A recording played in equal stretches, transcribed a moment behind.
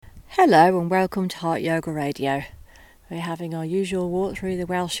Hello and welcome to Heart Yoga Radio. We're having our usual walk through the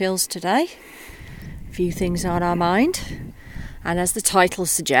Welsh Hills today. A few things on our mind, and as the title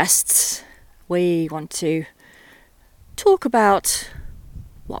suggests, we want to talk about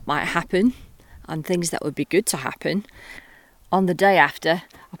what might happen and things that would be good to happen on the day after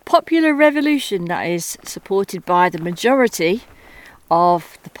a popular revolution that is supported by the majority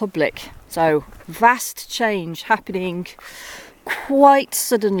of the public. So vast change happening quite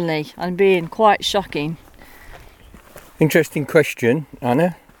suddenly and being quite shocking. Interesting question,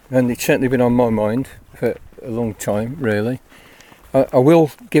 Anna, and it's certainly been on my mind for a long time, really. I will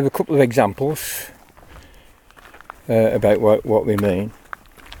give a couple of examples about what we mean.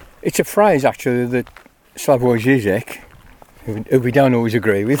 It's a phrase, actually, that Slavoj Žižek, who we don't always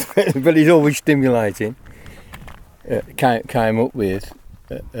agree with, but he's always stimulating, came up with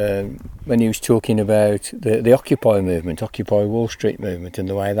when he was talking about the Occupy movement, Occupy Wall Street movement, and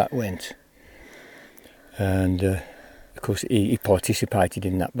the way that went. And of course he participated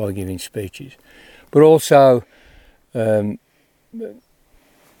in that by giving speeches. But also when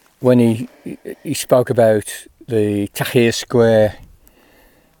he spoke about the Tahrir Square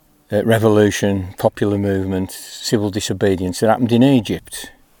revolution, popular movement, civil disobedience that happened in Egypt,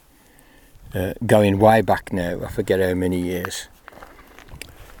 going way back now, I forget how many years.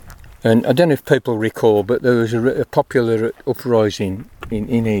 And I don't know if people recall, but there was a popular uprising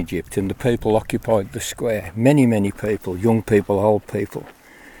in Egypt, and the people occupied the square. Many people, young people, old people,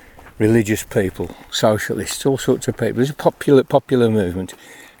 religious people, socialists, all sorts of people. It was a popular movement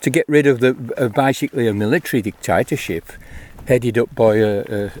to get rid of basically a military dictatorship headed up by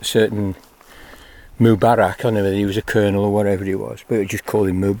a certain Mubarak. I don't know whether he was a colonel or whatever he was, but we just call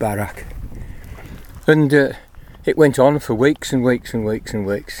him Mubarak. And it went on for weeks and weeks,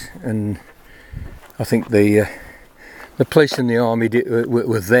 and I think the police and the army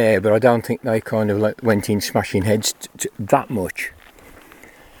were there, but I don't think they kind of went in smashing heads that much.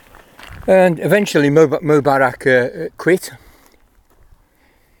 And eventually Mubarak quit.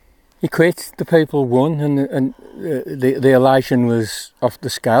 He quit, the people won, and the elation was off the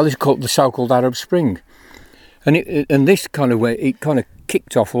scale. It's called the so-called Arab Spring. And this kind of way, it kind of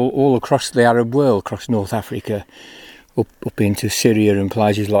kicked off all across the Arab world, across North Africa, up into Syria and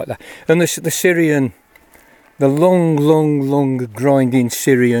places like that. And the long grinding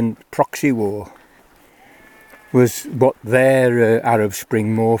Syrian proxy war was what their Arab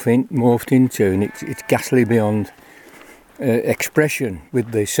Spring morphed into, and it's ghastly beyond expression,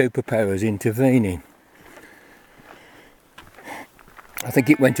 with the superpowers intervening. I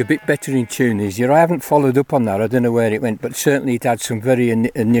think it went a bit better in Tunisia. I haven't followed up on that. I don't know where it went, but certainly it had some very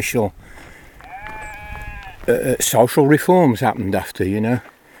initial social reforms happened after, you know.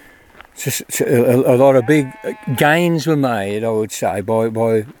 A lot of big gains were made, I would say,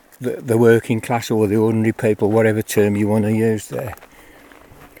 by the working class or the ordinary people, whatever term you want to use there.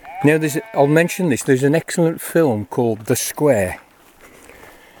 Now, I'll mention this. There's an excellent film called The Square.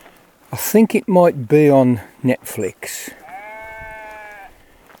 I think it might be on Netflix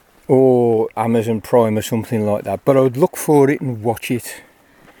or Amazon Prime or something like that, but I would look for it and watch it.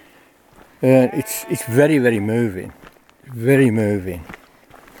 It's very moving,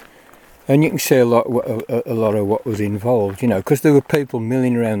 and you can see a lot of what was involved, you know, because there were people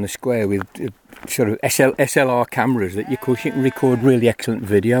milling around the square with sort of SLR cameras that you can record really excellent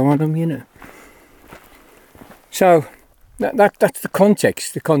video on them, you know. So that's the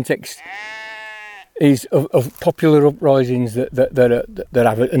context. The context is of popular uprisings that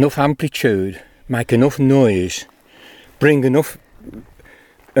have enough amplitude, make enough noise, bring enough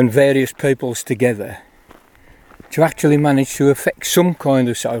and various peoples together to actually manage to affect some kind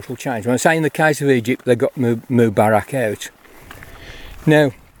of social change. When I say in the case of Egypt, they got Mubarak out.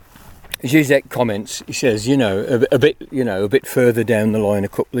 Now, Zizek comments. He says, a bit further down the line, a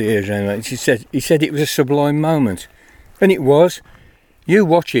couple of years around, he said it was a sublime moment, and it was. You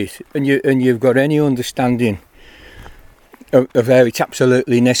watch it, and you've got any understanding of how it's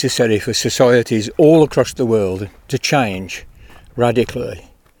absolutely necessary for societies all across the world to change radically,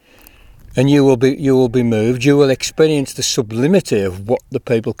 and you will be moved. You will experience the sublimity of what the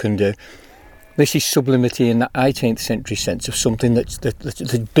people can do. This is sublimity in that 18th century sense of something that's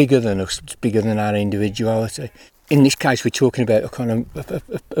bigger than us, it's bigger than our individuality. In this case, we're talking about a kind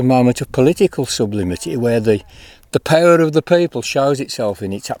of a moment of political sublimity where the power of the people shows itself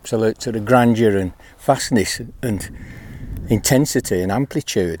in its absolute sort of grandeur and vastness and intensity and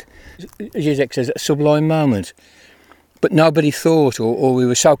amplitude. Zizek says, a sublime moment. But nobody thought, or we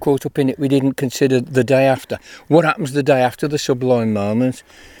were so caught up in it, we didn't consider the day after. What happens the day after the sublime moment?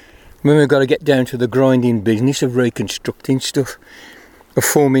 When we've got to get down to the grinding business of reconstructing stuff. of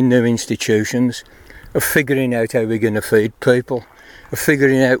forming new institutions, of figuring out how we're going to feed people, of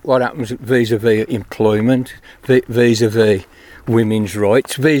figuring out what happens vis-a-vis employment, vis-a-vis women's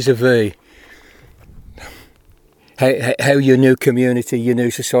rights, vis-a-vis how your new community, your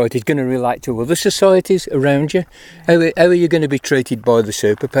new society is going to relate to other societies around you. How are you going to be treated by the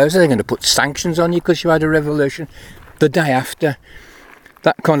superpowers? Are they going to put sanctions on you because you had a revolution? The day after,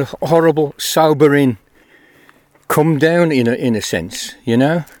 that kind of horrible, sobering come down in a sense, you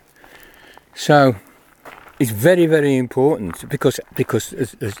know. So it's very, very important because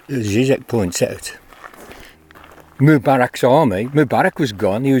as Zizek points out, Mubarak's army, Mubarak was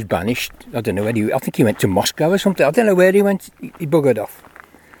gone, he was banished. I don't know where I think he went to Moscow or something. I don't know where he went, he buggered off.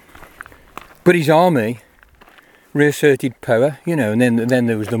 But his army reasserted power, you know, and then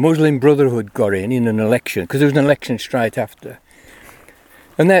there was the Muslim Brotherhood got in an election, because there was an election straight after.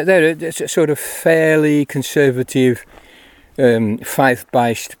 And they're a sort of fairly conservative,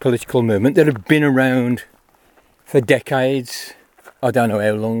 faith-based political movement that have been around for decades. I don't know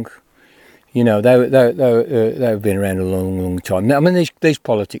how long. You know, they've been around a long, long time. Now, I mean, these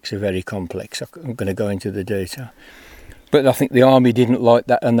politics are very complex. I'm going to go into the detail. But I think the army didn't like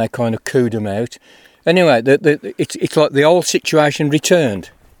that, and they kind of cooed them out. Anyway, it's like the old situation returned.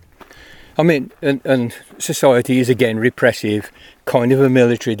 I mean, and society is again repressive, kind of a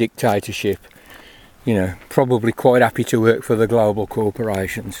military dictatorship. You know, probably quite happy to work for the global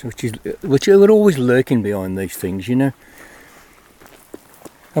corporations, which are always lurking behind these things. You know.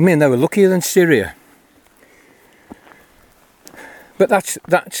 I mean, they were luckier than Syria. But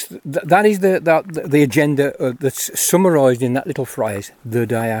that is the agenda that's summarised in that little phrase, the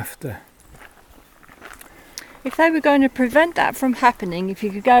day after. If they were going to prevent that from happening, if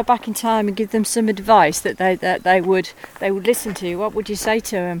you could go back in time and give them some advice that they would listen to, what would you say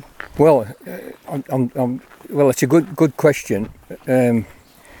to them? Well, well, it's a good question. I mean,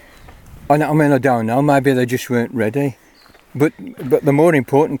 I don't know. Maybe they just weren't ready. But the more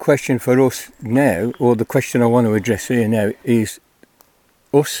important question for us now, or the question I want to address here now, is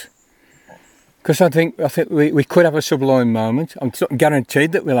us. Because I think we could have a sublime moment. I'm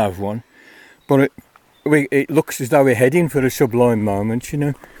guaranteed that we'll have one. But it looks as though we're heading for a sublime moment, you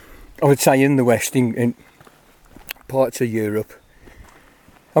know. I would say in the West, in parts of Europe.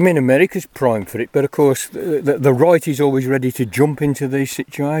 I mean, America's primed for it, but of course the right is always ready to jump into these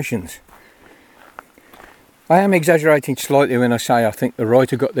situations. I am exaggerating slightly when I say I think the right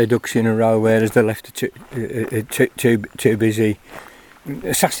have got their ducks in a row, whereas the left are too busy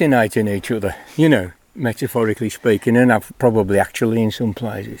assassinating each other, you know, metaphorically speaking, and have probably actually in some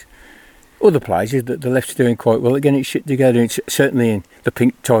places. Other places that the left's doing quite well at getting its shit together. It's certainly in the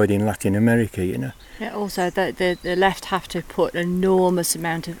pink tide in Latin America, you know. Yeah, also the left have to put an enormous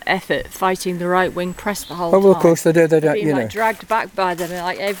amount of effort fighting the right-wing press the whole time. Oh, well, of course they do. They don't, being, you know, dragged back by them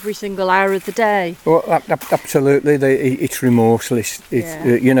like every single hour of the day. Well, absolutely, it's remorseless. It's,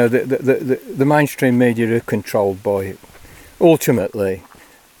 yeah. You know, the mainstream media are controlled by it. Ultimately,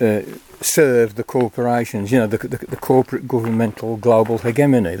 serve the corporations. You know, the corporate, governmental, global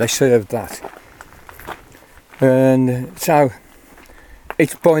hegemony. They serve that, and so.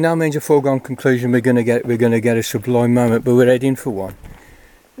 It's by no means a foregone conclusion we're going to get a sublime moment, but we're heading for one.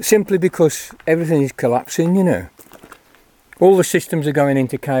 Simply because everything is collapsing, you know. All the systems are going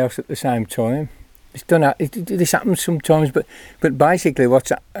into chaos at the same time. This happens sometimes, but basically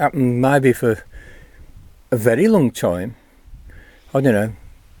what's happened maybe for a very long time, I don't know,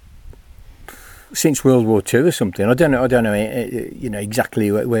 since World War II or something. I don't know, you know,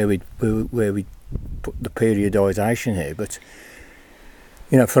 exactly where we put the periodisation here, but.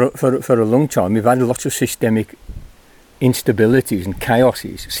 You know, for a long time, we've had lots of systemic instabilities and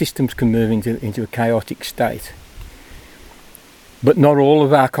chaoses. Systems can move into a chaotic state. But not all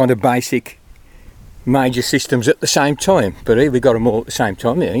of our kind of basic major systems at the same time. But here we got them all at the same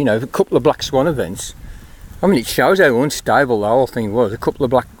time here. You know, a couple of black swan events. I mean, it shows how unstable the whole thing was. A couple of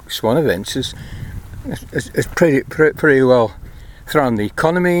black swan events has pretty well thrown the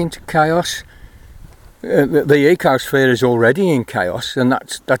economy into chaos. The ecosphere is already in chaos, and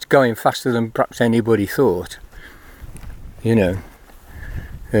that's going faster than perhaps anybody thought. You know,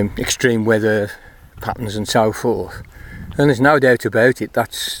 extreme weather patterns and so forth. And there's no doubt about it,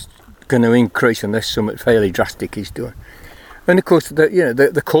 that's going to increase unless something fairly drastic is done. And of course,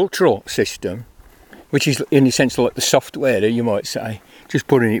 the cultural system, which is in a sense like the software, you might say, just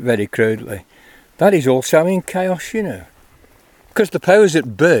putting it very crudely, that is also in chaos, you know. Because the powers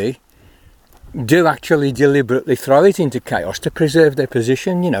that be do actually deliberately throw it into chaos to preserve their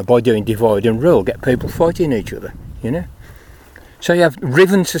position, you know, by doing divide and rule, get people fighting each other, you know. So you have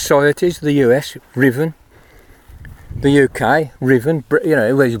riven societies, the US, riven. the UK, riven,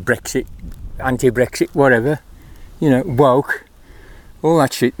 where's Brexit, anti-Brexit, whatever, woke, all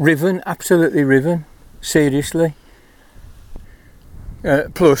that shit, riven, absolutely riven, seriously.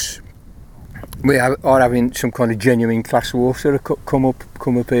 Plus, we are having some kind of genuine class wars that have come up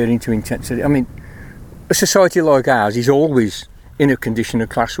here into intensity. I mean, a society like ours is always in a condition of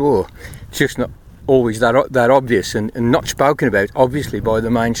class war. It's just not always that obvious and not spoken about, obviously, by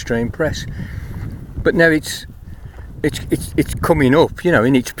the mainstream press. But now it's coming up,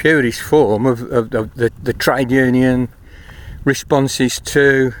 in its purest form of the trade union responses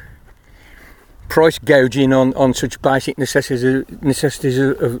to price gouging on such basic necessities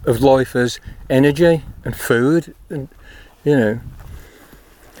of life as energy and food, and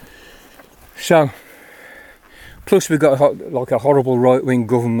So, plus we've got a horrible right-wing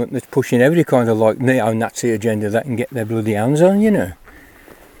government that's pushing every kind of neo-Nazi agenda that can get their bloody hands on,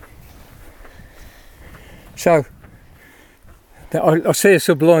 So, I see a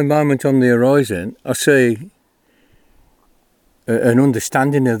sublime moment on the horizon. I see an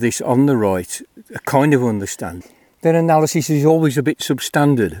understanding of this on the right, a kind of understanding. Their analysis is always a bit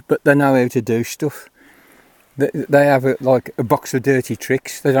substandard, but they know how to do stuff. They have a box of dirty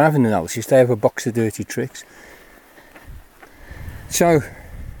tricks. They don't have an analysis, they have a box of dirty tricks. So,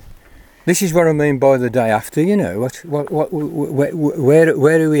 this is what I mean by the day after, where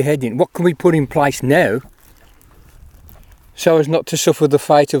are we heading? What can we put in place now so as not to suffer the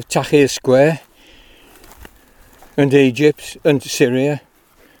fate of Tahrir Square and Egypt and Syria?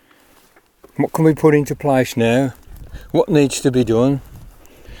 What can we put into place now? What needs to be done?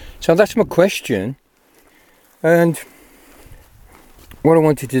 So that's my question. And what I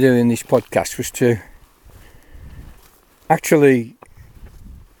wanted to do in this podcast was to actually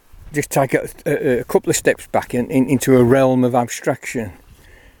just take a couple of steps back into a realm of abstraction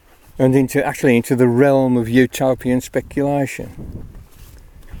and into the realm of utopian speculation.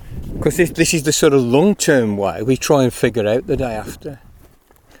 Because this is the sort of long-term way we try and figure out the day after.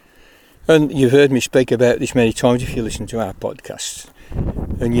 And you've heard me speak about this many times if you listen to our podcasts.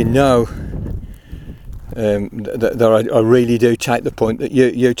 And that I really do take the point that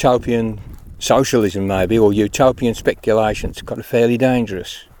utopian socialism maybe, or utopian speculation, is kind of fairly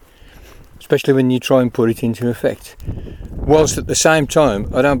dangerous. Especially when you try and put it into effect. Whilst at the same time,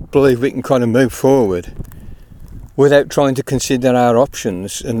 I don't believe we can kind of move forward without trying to consider our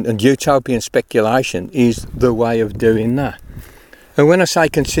options, and utopian speculation is the way of doing that. And when I say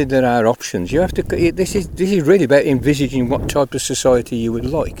consider our options, you have to. This is really about envisaging what type of society you would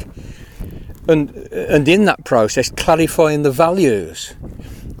like, and in that process, clarifying the values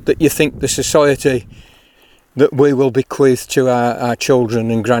that you think the society that we will bequeath to our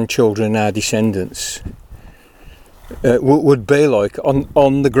children and grandchildren, our descendants, would be like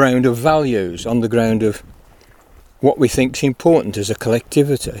on the ground of values, on the ground of what we think is important as a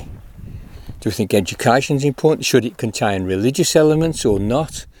collectivity. Do we think education is important? Should it contain religious elements or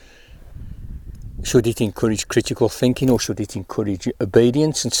not? Should it encourage critical thinking, or should it encourage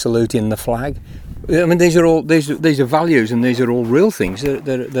obedience and saluting the flag? I mean, these are values, and these are all real things that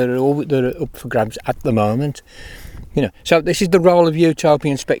are up for grabs at the moment. So this is the role of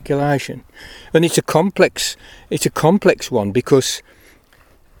utopian speculation, and it's a complex one because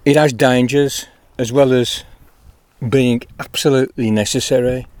it has dangers as well as being absolutely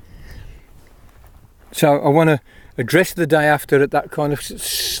necessary. So I want to address the day after at that kind of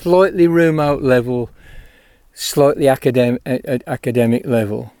slightly remote level, slightly academic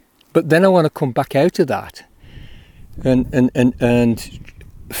level. But then I want to come back out of that and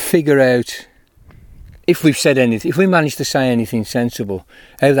figure out if we've said anything, if we manage to say anything sensible,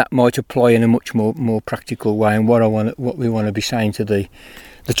 how that might apply in a much more practical way, and what we want to be saying to the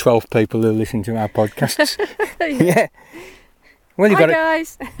 12 people who listen to our podcasts. Yeah. Well, Hi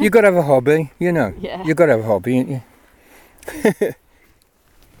guys. You've got to have a hobby, Yeah. You've got to have a hobby, ain't you?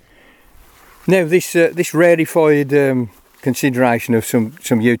 Now, this rarefied consideration of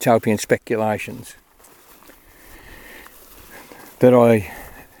some utopian speculations that I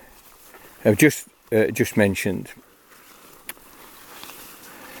have just mentioned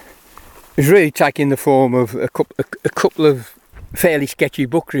is really taking the form of a couple of fairly sketchy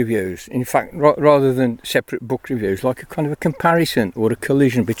book reviews. In fact, rather than separate book reviews, like a kind of a comparison or a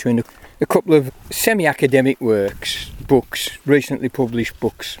collision between a couple of semi-academic books, recently published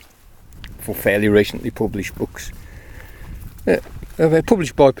books, for fairly recently published books,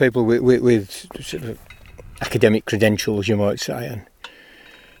 published by people with sort of academic credentials, you might say, and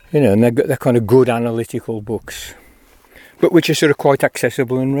they're kind of good analytical books, but which are sort of quite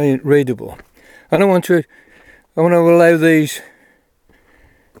accessible and readable. And I want to allow the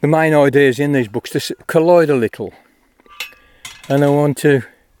main ideas in these books to collide a little, and I want to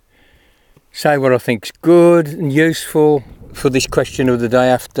say what I think's good and useful for this question of the day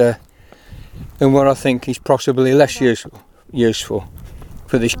after, and what I think is possibly less useful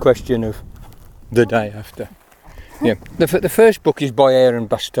for this question of the day after. Yeah, the first book is by Aaron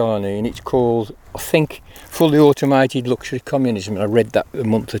Bastani, and it's called, I think, Fully Automated Luxury Communism. I read that a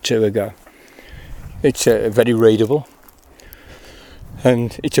month or two ago. It's very readable,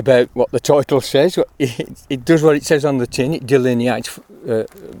 and it's about what the title says. It does what it says on the tin. It delineates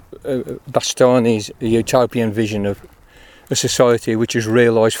Bastani's utopian vision of a society which has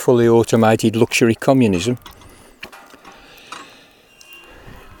realised fully automated luxury communism.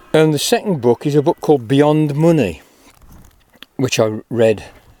 And the second book is a book called Beyond Money, which I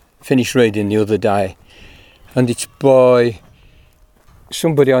finished reading the other day, and it's by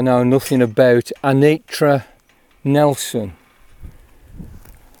somebody I know nothing about, Anitra Nelson,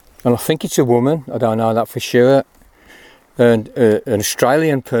 and I think it's a woman. I don't know that for sure, and an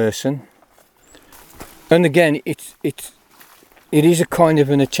Australian person. And again, it is a kind of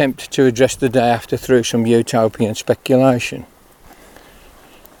an attempt to address the day after through some utopian speculation.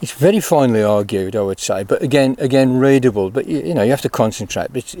 It's very finely argued, I would say, but again readable. But you have to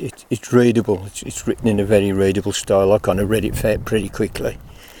concentrate. But it's readable. It's written in a very readable style. I kind of read it pretty quickly,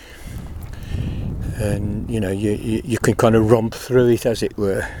 and you can kind of romp through it, as it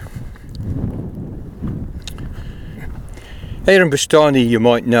were. Aaron Bastani, you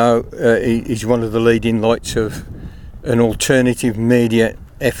might know, is one of the leading lights of an alternative media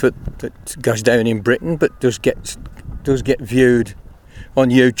effort that goes down in Britain, but does get viewed on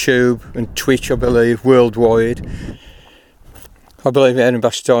YouTube and Twitch, I believe, worldwide. I believe Aaron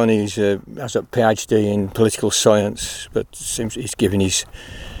Bastani has a PhD in political science, but seems he's given his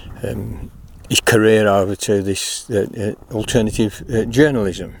career over to this alternative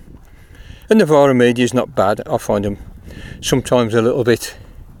journalism. And Novara Media is not bad. I find them sometimes a little bit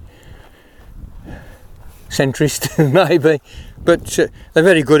centrist, maybe, but they're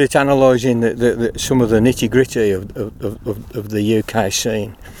very good at analysing some of the nitty-gritty of the UK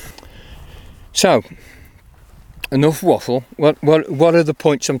scene. So, enough waffle. What are the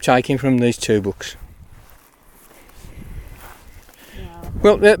points I'm taking from these two books?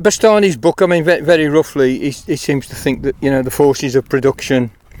 Well, Bastani's book, I mean, very roughly, he seems to think that the forces of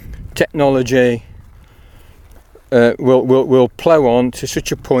production, technology, will plough on to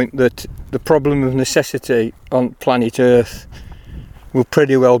such a point that the problem of necessity on planet Earth will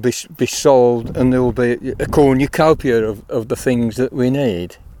pretty well be solved, and there will be a cornucopia of the things that we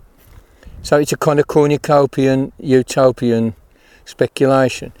need. So it's a kind of cornucopian, utopian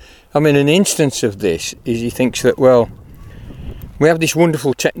speculation. I mean, an instance of this is he thinks that, well, we have this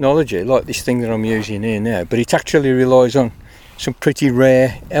wonderful technology, like this thing that I'm using here now, but it actually relies on some pretty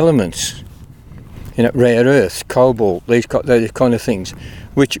rare elements. Rare earths, cobalt, these kind of things,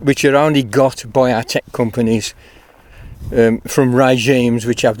 which are only got by our tech companies from regimes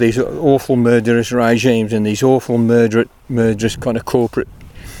which have these awful murderous regimes and these awful murderous kind of corporate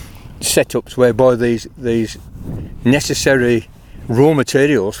setups whereby these necessary raw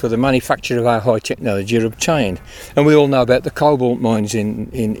materials for the manufacture of our high technology are obtained. And we all know about the cobalt mines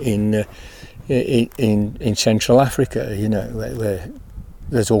in Central Africa, where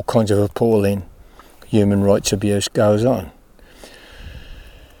there's all kinds of appalling human rights abuse goes on.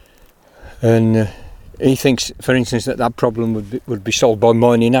 And he thinks, for instance, that problem would be solved by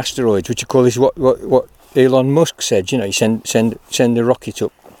mining asteroids, which of course is what Elon Musk said. You send a rocket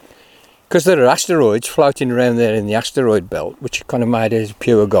up, because there are asteroids floating around there in the asteroid belt, which are kind of made as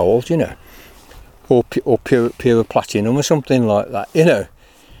pure gold, or pure platinum or something like that. The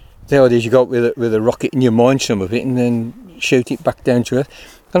idea is you go up with a rocket and you mine some of it and then shoot it back down to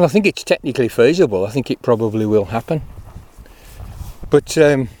Earth. And I think it's technically feasible. I think it probably will happen. But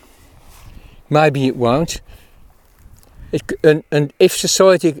maybe it won't. And if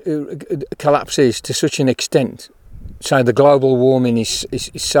society collapses to such an extent, say the global warming is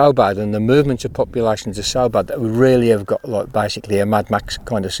so bad and the movements of populations are so bad that we really have got basically a Mad Max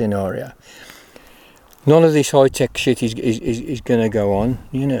kind of scenario, none of this high-tech shit is going to go on,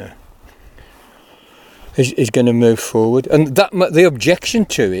 is going to move forward. And the objection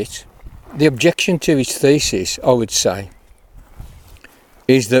to his thesis, I would say,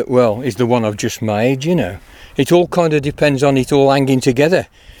 is the one I've just made. It all kind of depends on it all hanging together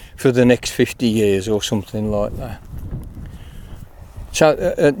for the next 50 years or something like that. So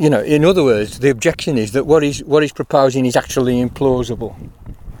in other words, the objection is that what he's proposing is actually implausible.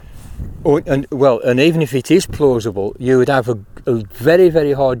 And even if it is plausible, you would have a very,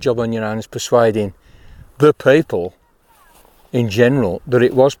 very hard job on your hands persuading the people in general that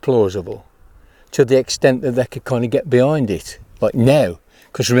it was plausible, to the extent that they could kind of get behind it. like now.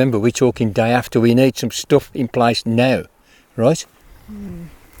 Because remember, we're talking day after. We need some stuff in place now, right?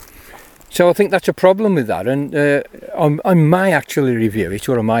 So I think that's a problem with that, and I may actually review it,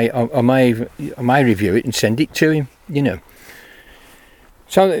 or I may review it and send it to him, you know.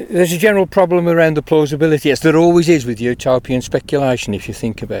 So there's a general problem around the plausibility, as there always is with utopian speculation, if you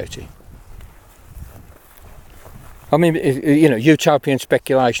think about it. I mean, you know, utopian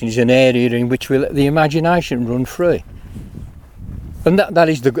speculation is an area in which we let the imagination run free. And that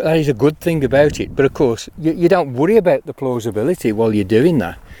is a good thing about it. But of course, you don't worry about the plausibility while you're doing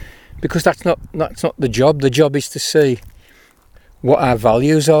that, because that's not the job. The job is to see what our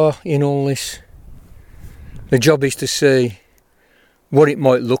values are in all this. The job is to see what it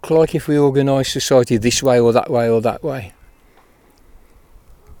might look like if we organise society this way or that way or that way.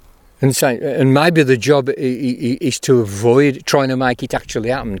 And maybe the job is to avoid trying to make it actually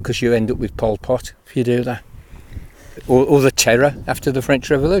happen, because you end up with Pol Pot if you do that. Or the terror after the French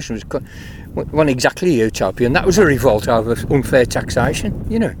Revolution wasn't exactly utopian. That was a revolt over unfair taxation,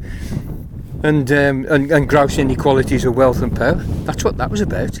 you know, and gross inequalities of wealth and power. That's what that was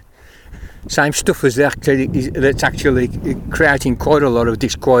about. Same stuff as that's actually creating quite a lot of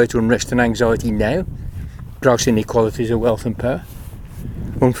disquiet, unrest and anxiety now. Gross inequalities of wealth and power,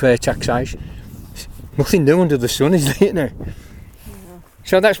 unfair taxation. Nothing new under the sun, is there, you know? Yeah.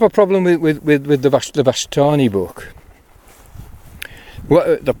 So that's my problem with the Bastani book.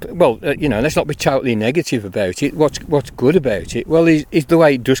 Well, you know, let's not be totally negative about it. What's good about it? Well, is the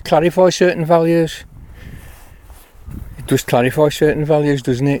way it does clarify certain values. It does clarify certain values,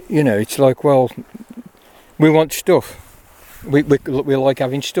 doesn't it? You know, it's like, well, we want stuff. We like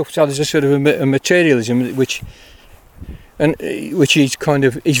having stuff. So there's a sort of a materialism which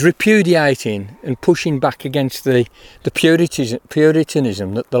is repudiating and pushing back against the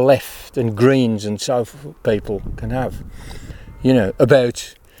puritanism that the left and Greens and so forth people can have. You know,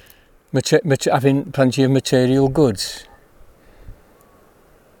 about having plenty of material goods.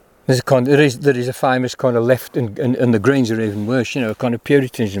 There is a famous kind of left, and the Greens are even worse, you know, a kind of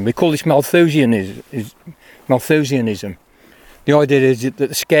puritanism. We call this Malthusianism. The idea is that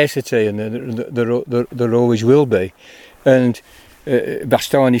the scarcity, and there always will be. And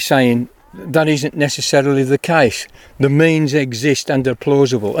Bastani is saying that isn't necessarily the case. The means exist and they're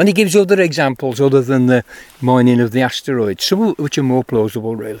plausible. And he gives other examples other than the mining of the asteroids, some which are more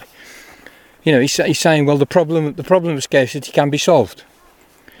plausible, really. You know, he's saying, well, the problem of scarcity can be solved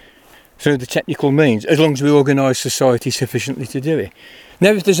through the technical means, as long as we organise society sufficiently to do it.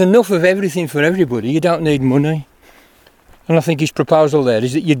 Now, if there's enough of everything for everybody, you don't need money. And I think his proposal there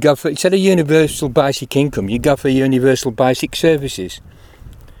is that you'd go for, instead of universal basic income, you'd go for universal basic services.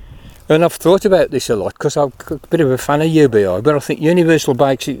 And I've thought about this a lot, because I'm a bit of a fan of UBI, but I think universal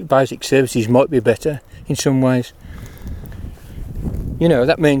basic services might be better in some ways. You know,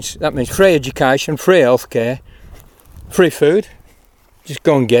 that means free education, free healthcare, free food. Just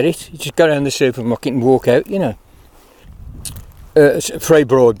go and get it. You just go down the supermarket and walk out, you know. Free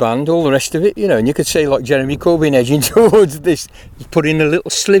broadband, all the rest of it, you know. And you could see like Jeremy Corbyn edging towards this, putting a little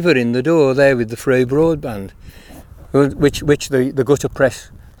sliver in the door there with the free broadband, which the gutter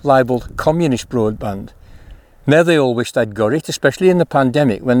press labelled communist broadband. Now they all wish they'd got it, especially in the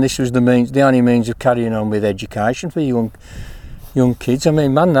pandemic, when this was the only means of carrying on with education for young kids. I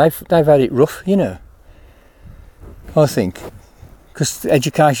mean, man, they've had it rough, you know. I think, because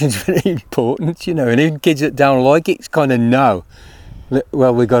education's very important, you know, and even kids that don't like it, it's kind of no.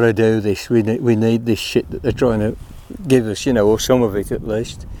 Well, we got to do this. We need this shit that they're trying to give us, you know, or some of it at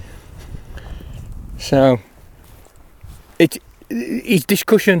least. So, his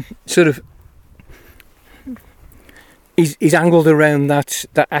discussion sort of is angled around that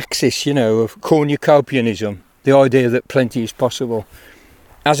axis, you know, of cornucopianism, the idea that plenty is possible,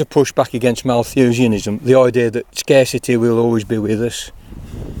 as a pushback against Malthusianism, the idea that scarcity will always be with us.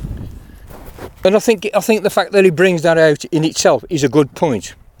 And I think the fact that he brings that out in itself is a good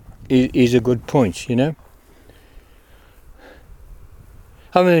point. Is a good point, you know.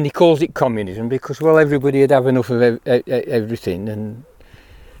 I mean, he calls it communism because, well, everybody would have enough of everything, and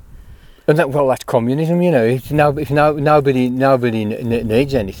that's communism, you know. If nobody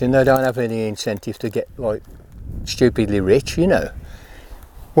needs anything, they don't have any incentive to get like stupidly rich, you know.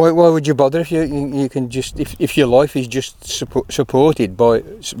 Why would you bother if you can just if your life is just supported by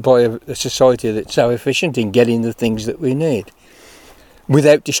a society that's so efficient in getting the things that we need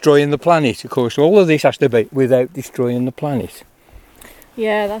without destroying the planet? Of course, all of this has to be without destroying the planet.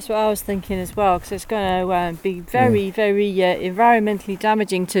 Yeah, that's what I was thinking as well, because it's going to be very, very environmentally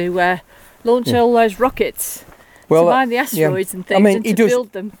damaging to launch all those rockets to mine the asteroids and things, and to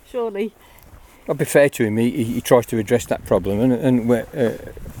build them, surely. I'll be fair to him, he tries to address that problem, and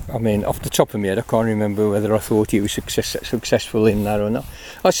I mean, off the top of my head, I can't remember whether I thought he was successful in that or not.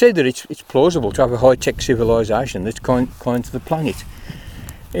 I say that it's plausible to have a high-tech civilization that's kind to the planet.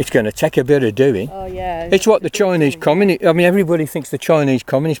 It's going to take a bit of doing. Oh yeah. It's what the Chinese Communist... I mean, everybody thinks the Chinese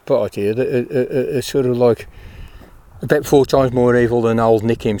Communist Party are sort of like about 4 times more evil than old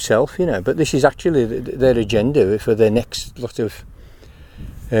Nick himself, you know. But this is actually their agenda for their next lot of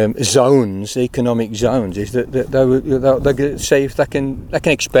zones, economic zones, is that they're going to see if they can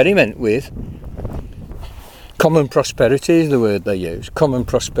experiment with common prosperity is the word they use. Common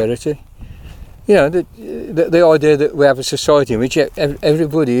prosperity. You know, the idea that we have a society in which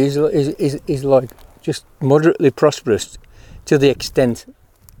everybody is like just moderately prosperous to the extent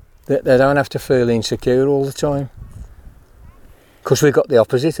that they don't have to feel insecure all the time. Because we've got the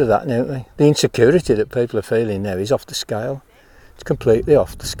opposite of that now, haven't we? The insecurity that people are feeling now is off the scale. It's completely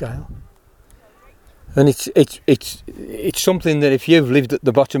off the scale. And it's something that if you've lived at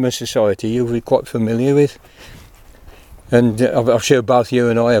the bottom of society, you'll be quite familiar with. And I'm sure both you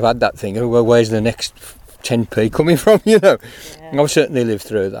and I have had that thing, well, where's the next 10p coming from, you know? Yeah. I've certainly lived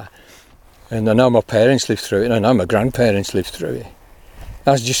through that. And I know my parents lived through it, and I know my grandparents lived through it.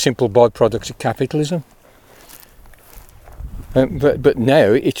 That's just simple byproducts of capitalism. But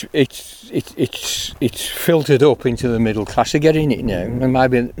now it's filtered up into the middle class are getting it now,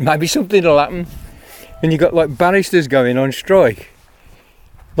 and maybe something will happen. And you've got like barristers going on strike.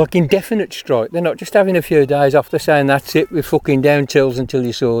 Like indefinite strike. They're not just having a few days off. They're saying that's it, we're fucking down tills until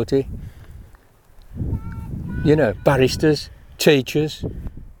you sort it. You know, barristers, teachers,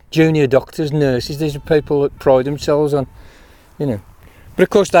 junior doctors, nurses, these are people that pride themselves on, you know. But of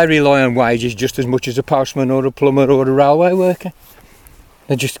course they rely on wages just as much as a postman or a plumber or a railway worker.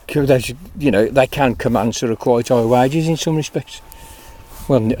 They can command sort of quite high wages in some respects.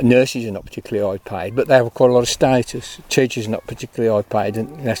 Well, nurses are not particularly high paid, but they have quite a lot of status. Teachers are not particularly high paid,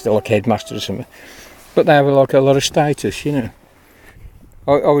 unless they're like headmaster or something. But they have like a lot of status, you know.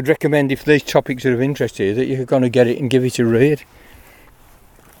 I would recommend, if these topics are of interest to you, that you're going to get it and give it a read.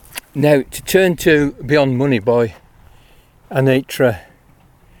 Now, to turn to Beyond Money by Anitra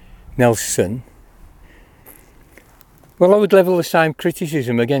Nelson. Well, I would level the same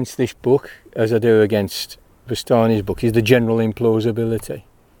criticism against this book as I do against Bastani's book, is the general implausibility.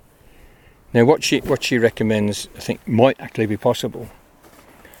 Now, what she recommends, I think, might actually be possible,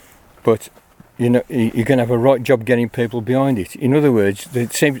 but you know, you're going to have a right job getting people behind it. In other words, there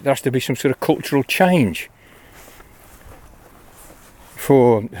has to be some sort of cultural change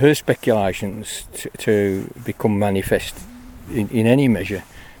for her speculations to become manifest in any measure.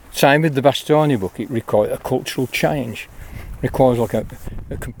 Same with the Bastani book; it requires a cultural change. Requires like a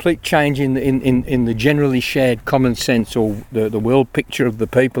complete change in the generally shared common sense or the world picture of the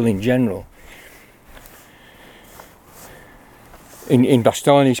people in general. In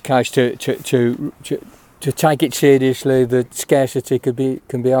Bastani's case, to take it seriously, that scarcity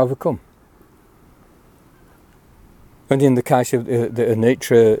can be overcome. And in the case of the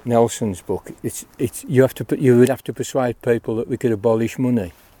Anitra Nelson's book, you would have to persuade people that we could abolish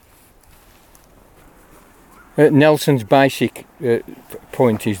money. Nelson's basic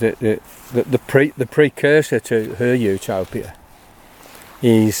point is that the precursor to her utopia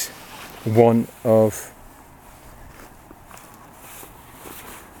is one of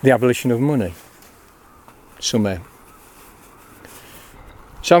the abolition of money, somehow.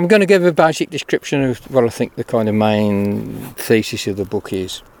 So I'm going to give a basic description of what I think the kind of main thesis of the book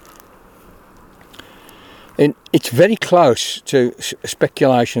is. And it's very close to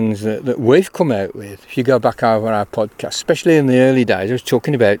speculations that we've come out with. If you go back over our podcast, especially in the early days, I was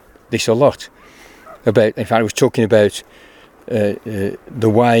talking about this a lot. In fact, I was talking about the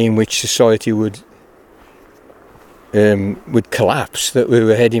way in which society would collapse, that we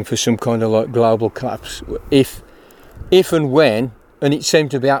were heading for some kind of like global collapse. If and when, and it seemed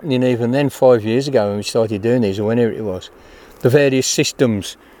to be happening even then 5 years ago when we started doing these, or whenever it was, the various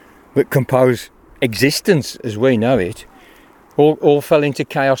systems that compose existence as we know it all fell into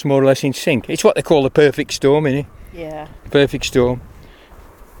chaos more or less in sync. It's what they call the perfect storm, isn't it? Yeah. Perfect storm.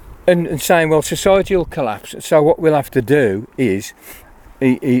 And saying, well, society will collapse, so what we'll have to do is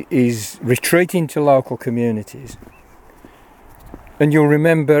retreat into local communities. And you'll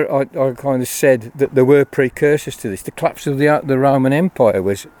remember I kind of said that there were precursors to this. The collapse of the Roman Empire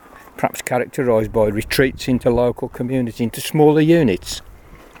was perhaps characterised by retreats into local communities, into smaller units.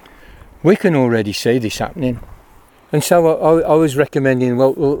 We can already see this happening. And so I was recommending,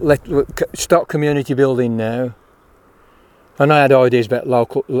 let's start community building now. And I had ideas about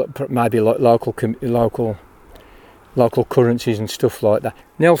local local currencies and stuff like that.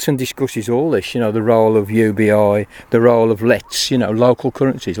 Nelson discusses all this, the role of UBI, the role of LETS, local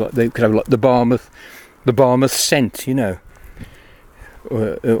currencies, like they could have like the Barmouth cent,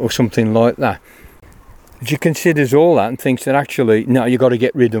 or something like that. She considers all that and thinks that actually, no, you've got to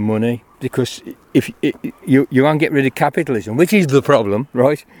get rid of money, because if you won't get rid of capitalism, which is the problem,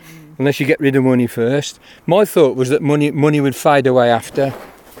 right? Unless you get rid of money first. My thought was that money would fade away after,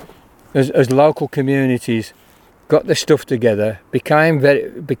 as local communities got their stuff together, became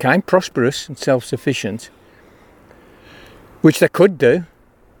prosperous and self-sufficient, which they could do.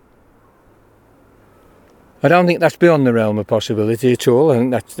 I don't think that's beyond the realm of possibility at all. I think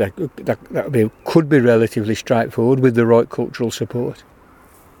that could be relatively straightforward with the right cultural support.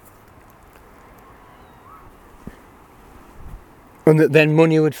 And that then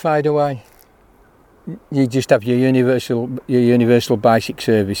money would fade away. You just have your universal basic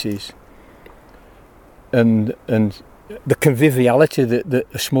services, and the conviviality that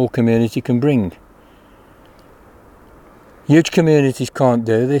a small community can bring. Huge communities can't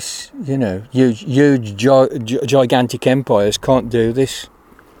do this, Huge, gigantic empires can't do this.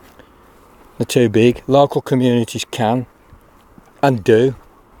 They're too big. Local communities can and do,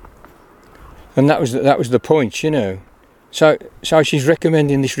 and that was the point, So she's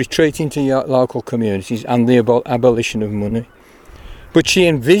recommending this retreat into local communities and the abolition of money. But she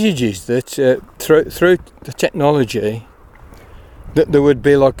envisages that through the technology, that there would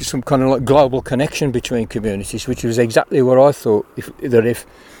be like some kind of like global connection between communities, which was exactly what I thought.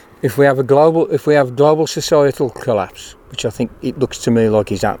 If we have global societal collapse, which I think it looks to me like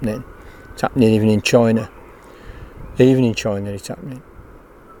is happening. It's happening even in China. Even in China, it's happening,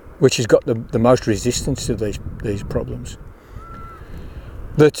 which has got the most resistance to these problems.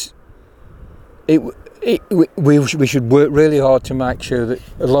 That we should work really hard to make sure that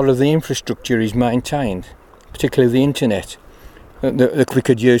a lot of the infrastructure is maintained, particularly the internet, that we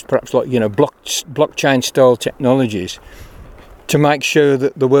could use perhaps like blockchain style technologies to make sure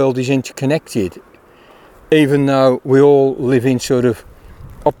that the world is interconnected, even though we all live in sort of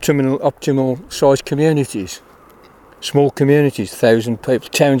optimal sized communities, small communities, 1,000 people,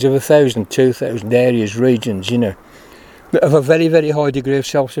 towns of 1,000, 2,000 areas, regions, that have a very, very high degree of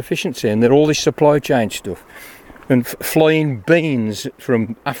self-sufficiency, and they're all this supply chain stuff, and flying beans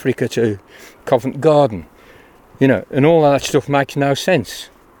from Africa to Covent Garden, and all of that stuff makes no sense,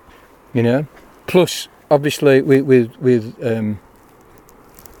 Plus, obviously, with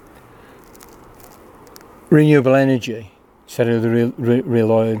renewable energy, instead of the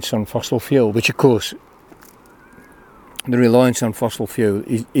reliance on fossil fuel, which of course, the reliance on fossil fuel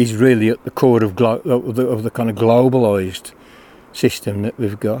is really at the core of the kind of globalised system that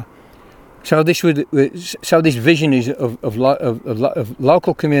we've got. So this vision is of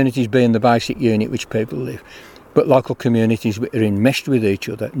local communities being the basic unit which people live, but local communities that are enmeshed with each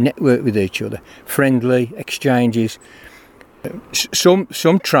other, network with each other, friendly exchanges, some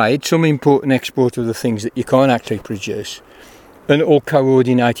trade, some import and export of the things that you can't actually produce, and all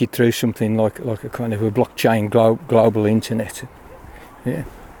coordinated through something like a kind of a blockchain global internet. Yeah.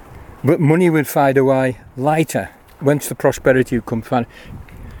 But money would fade away later, once the prosperity would come.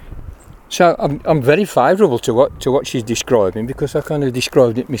 So I'm very favourable to what she's describing, because I kind of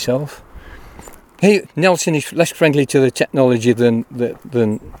described it myself. Nelson is less friendly to the technology than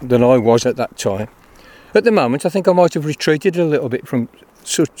I was at that time. At the moment, I think I might have retreated a little bit from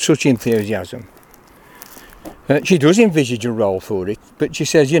such enthusiasm. She does envisage a role for it, but she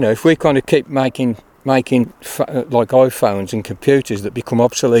says, if we kind of keep making like iPhones and computers that become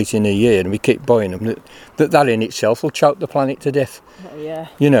obsolete in a year, and we keep buying them, that in itself will choke the planet to death. Oh, yeah.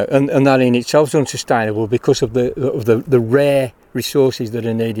 And that in itself is unsustainable because of the rare resources that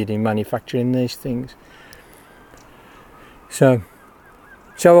are needed in manufacturing these things. So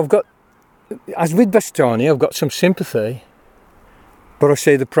I've got, as with Bastani, I've got some sympathy, but I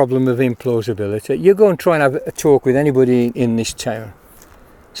see the problem of implausibility. You go and try and have a talk with anybody in this town,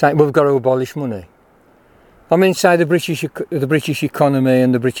 saying we've got to abolish money. I mean, say the British economy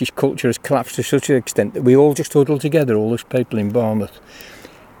and the British culture has collapsed to such an extent that we all just huddle together, all those people in Barmouth,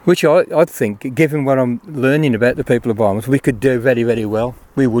 which I think, given what I'm learning about the people of Barmouth, we could do very, very well.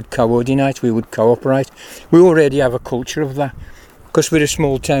 We would coordinate, we would cooperate. We already have a culture of that, because we're a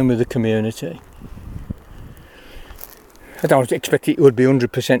small town with a community. I don't expect it would be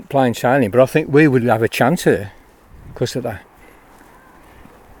 100% plain sailing, but I think we would have a chance here because of that.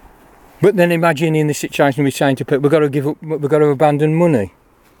 But then imagine in the situation we're saying to people, we've got to give up, we've got to abandon money.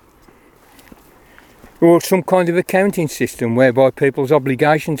 Or some kind of accounting system whereby people's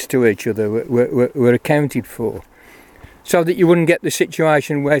obligations to each other were accounted for. So that you wouldn't get the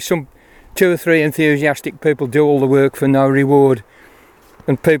situation where 2 or 3 enthusiastic people do all the work for no reward,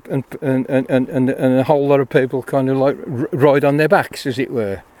 and a whole lot of people kind of like ride on their backs, as it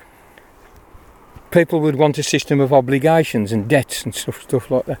were. People would want a system of obligations and debts and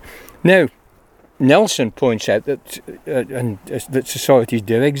stuff like that. Now, Nelson points out that that societies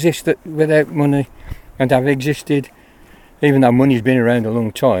do exist that without money, and have existed. Even though money's been around a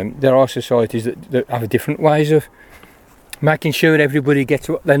long time, there are societies that have different ways of making sure everybody gets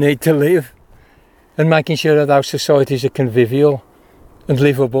what they need to live, and making sure that those societies are convivial and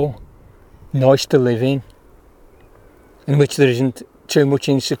livable, nice to live in which there isn't too much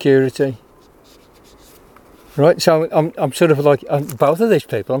insecurity. Right, so I'm sort of like, both of these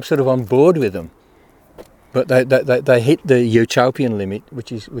people, I'm sort of on board with them, but they hit the utopian limit,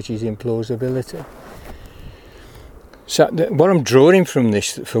 which is implausibility. So what I'm drawing from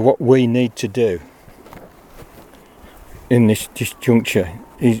this for what we need to do in this juncture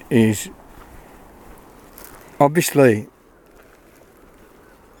is obviously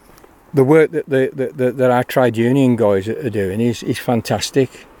the work that our trade union guys are doing is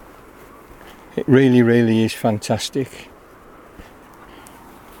fantastic. It really, really is fantastic,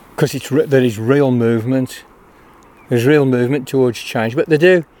 because there is real movement. There's real movement towards change, but they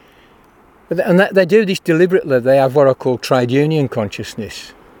do this deliberately. They have what I call trade union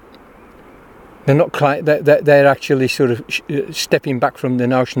consciousness. They're not quite. They're actually sort of stepping back from the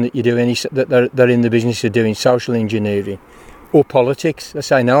notion that you do that they're in the business of doing social engineering or politics. They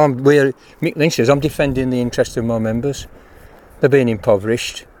say, no, Mick Lynch says, I'm defending the interests of my members. They're being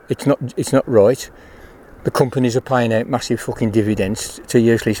impoverished. It's not right. The companies are paying out massive fucking dividends to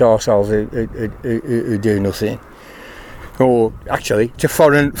useless arseholes who do nothing. Or actually to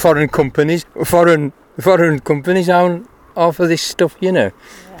foreign companies. Foreign companies own half of this stuff, you know.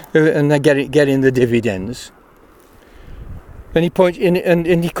 Yeah. And they're getting the dividends. And he points in,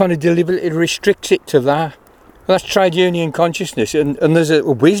 and he kind of deliberately restricts it to that. Well, that's trade union consciousness, and there's a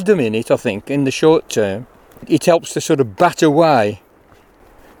wisdom in it, I think, in the short term. It helps to sort of bat away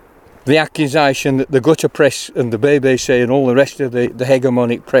the accusation that the gutter press and the BBC and all the rest of the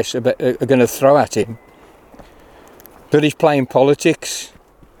hegemonic press are going to throw at him, that he's playing politics.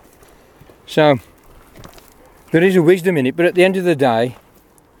 So there is a wisdom in it, but at the end of the day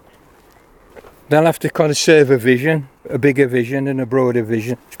they'll have to kind of serve a vision, a bigger vision and a broader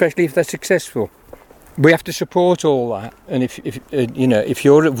vision, especially if they're successful. We have to support all that, and if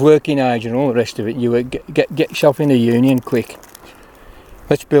you're at working age and all the rest of it, you get yourself in a union quick.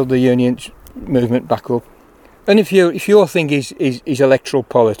 Let's build the union movement back up. And if your thing is electoral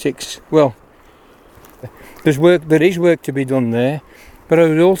politics, well, there is work to be done there. But I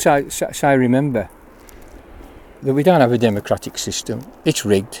would also say, remember that we don't have a democratic system. It's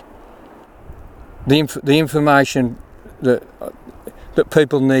rigged. The information that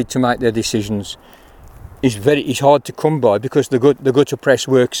people need to make their decisions is hard to come by, because the gutter press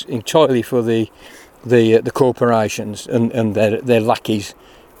works entirely for the corporations and their lackeys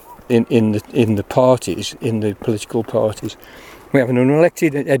in the parties, in the political parties. We have an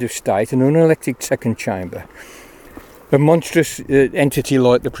unelected head of state, an unelected second chamber, a monstrous entity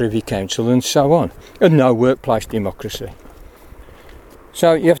like the Privy Council, and so on, and no workplace democracy.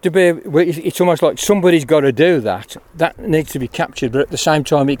 So you have to be. It's almost like somebody's got to do that. That needs to be captured, but at the same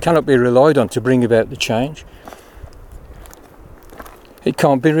time, it cannot be relied on to bring about the change. It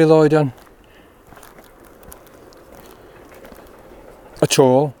can't be relied on at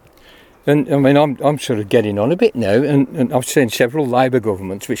all. And I mean, I'm sort of getting on a bit now, and I've seen several Labour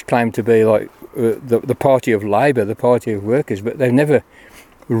governments which claim to be like the party of Labour, the party of workers, but they've never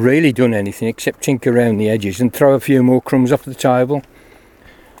really done anything except tinker around the edges and throw a few more crumbs off the table.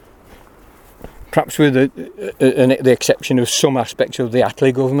 Perhaps with the exception of some aspects of the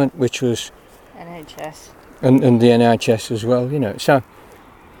Attlee government, which was NHS and the NHS as well, you know. So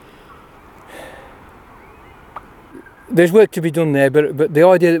there's work to be done there, but the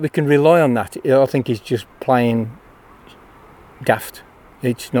idea that we can rely on that, I think, is just plain daft.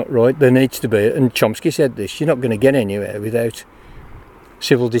 It's not right. There needs to be, and Chomsky said this, you're not going to get anywhere without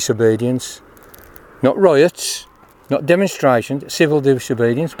civil disobedience. Not riots, not demonstrations, civil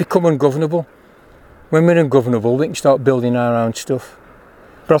disobedience. Become ungovernable. When we're ungovernable, we can start building our own stuff.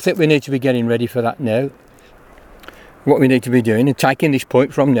 But I think we need to be getting ready for that now. What we need to be doing, and taking this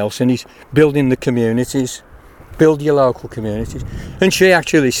point from Nelson, is building the communities. Build your local communities. And she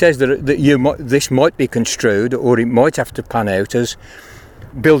actually says that this might be construed, or it might have to pan out as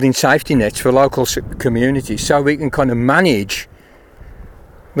building safety nets for local communities, so we can kind of manage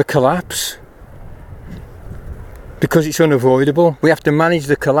the collapse. Because it's unavoidable. We have to manage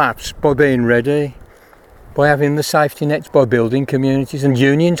the collapse by being ready. by having the safety nets, by building communities, and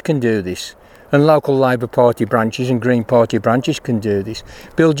unions can do this. And local Labour Party branches and Green Party branches can do this.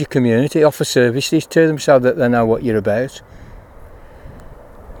 Build your community, offer services to them so that they know what you're about.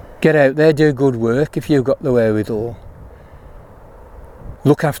 Get out there, do good work if you've got the wherewithal.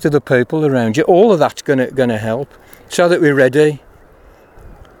 Look after the people around you. All of that's going to help so that we're ready.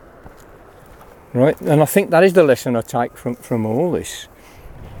 Right, and I think that is the lesson I take from all this.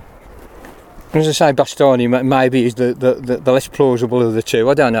 As I say, Bastani maybe is the less plausible of the two.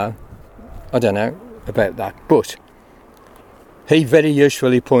 I don't know about that, but he very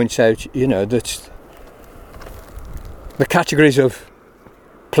usefully points out, that the categories of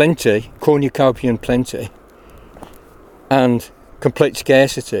plenty, cornucopian plenty, and complete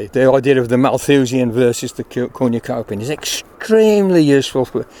scarcity, the idea of the Malthusian versus the cornucopian, is extremely useful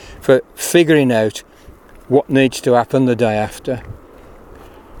for figuring out what needs to happen the day after.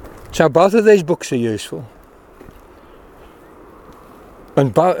 So both of these books are useful.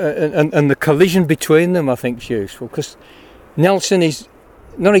 And the collision between them, I think, is useful, because Nelson is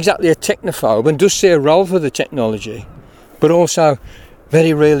not exactly a technophobe and does see a role for the technology, but also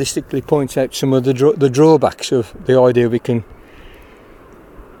very realistically points out some of the drawbacks of the idea we can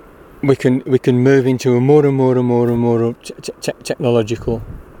move into a more and more technological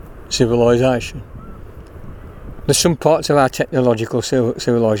civilization. There's some parts of our technological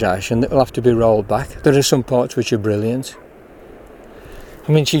civilization that will have to be rolled back. There are some parts which are brilliant.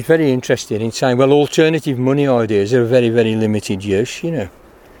 I mean, she's very interested in saying, well, alternative money ideas are very, very limited use,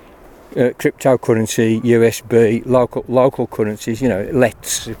 cryptocurrency, USB, local currencies,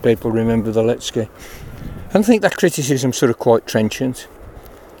 LETs, if people remember the LET scheme. And I think that criticism's sort of quite trenchant.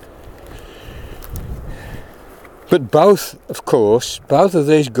 But both of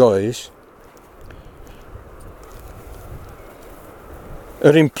these guys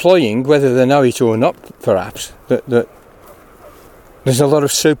are employing, whether they know it or not, perhaps, that there's a lot of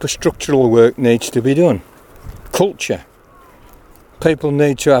superstructural work needs to be done. Culture. People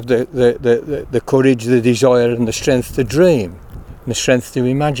need to have the courage, the desire and the strength to dream, and the strength to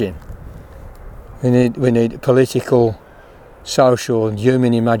imagine. We need political, social and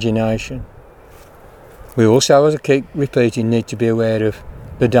human imagination. We also, as I keep repeating, need to be aware of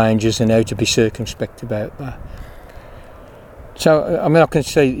the dangers and how to be circumspect about that. So, I mean, I can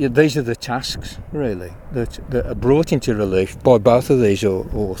say these are the tasks, really, that are brought into relief by both of these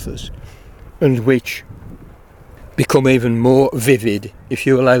authors, and which become even more vivid if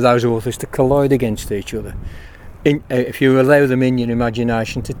you allow those authors to collide against each other, if you allow them in your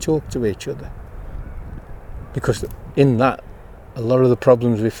imagination to talk to each other. Because in that, a lot of the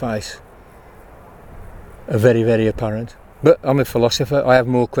problems we face are very, very apparent. But I'm a philosopher, I have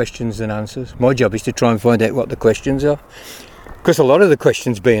more questions than answers. My job is to try and find out what the questions are. Because a lot of the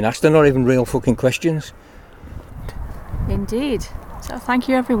questions being asked are not even real fucking questions. Indeed. So thank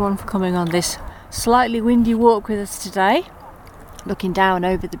you everyone for coming on this slightly windy walk with us today. Looking down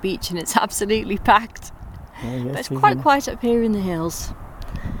over the beach and it's absolutely packed. Oh, yes, but it's quite quiet up here in the hills.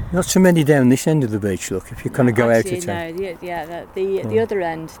 Not so many down this end of the beach, look, if you kind of go out of town. No, the other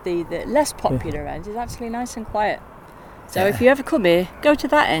end, the less popular end, is actually nice and quiet. So if you ever come here, go to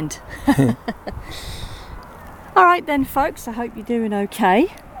that end. Alright then folks, I hope you're doing okay.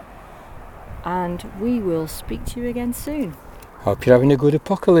 And we will speak to you again soon. Hope you're having a good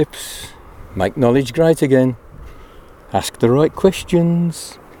apocalypse. Make knowledge great again. Ask the right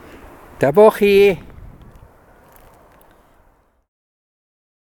questions. Tabochi!